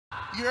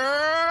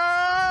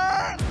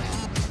Yeah.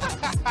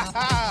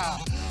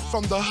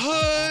 From the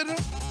hood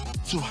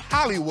to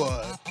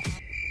Hollywood.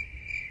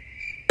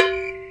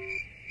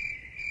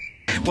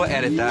 We'll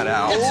edit that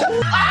out.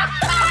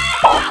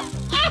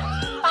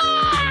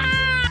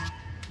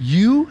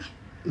 You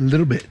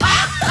little bitch.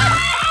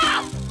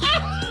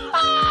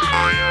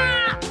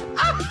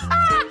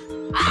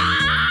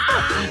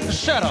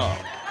 Shut up.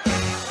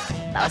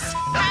 That was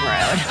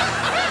rude.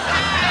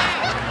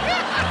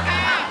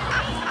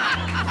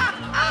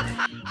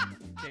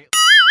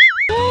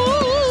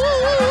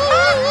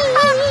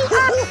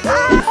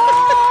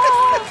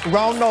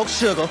 Wrong note,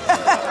 sugar.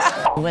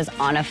 I was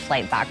on a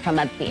flight back from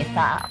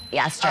Ibiza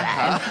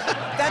yesterday.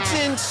 That's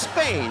in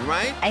Spain,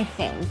 right? I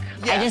think.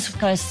 Yes. I just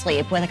go to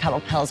sleep with a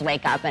couple pills,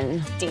 wake up,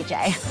 and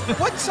DJ.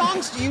 What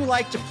songs do you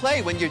like to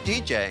play when you're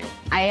DJing?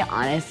 I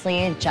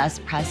honestly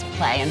just press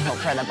play and hope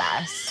for the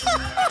best.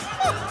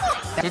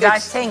 Did I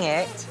sing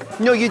it?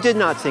 No, you did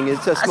not sing it.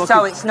 It's a smoky...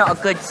 So it's not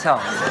a good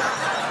song.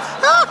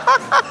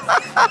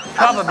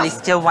 Probably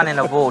still won an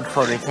award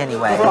for it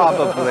anyway.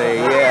 Probably,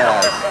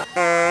 yes.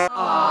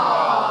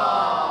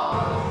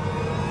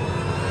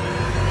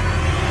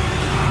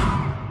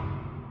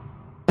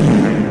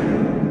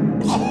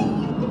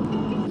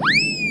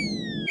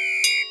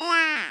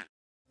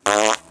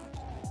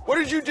 What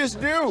did you just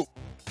do?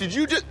 Did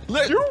you just...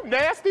 You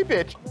nasty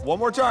bitch. One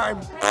more time.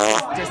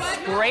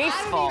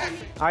 Disgraceful. All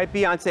right,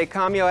 Beyonce,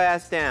 calm your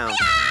ass down.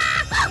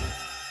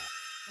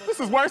 This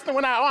is worse than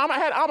when I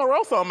had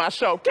Omarosa on my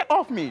show. Get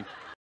off me.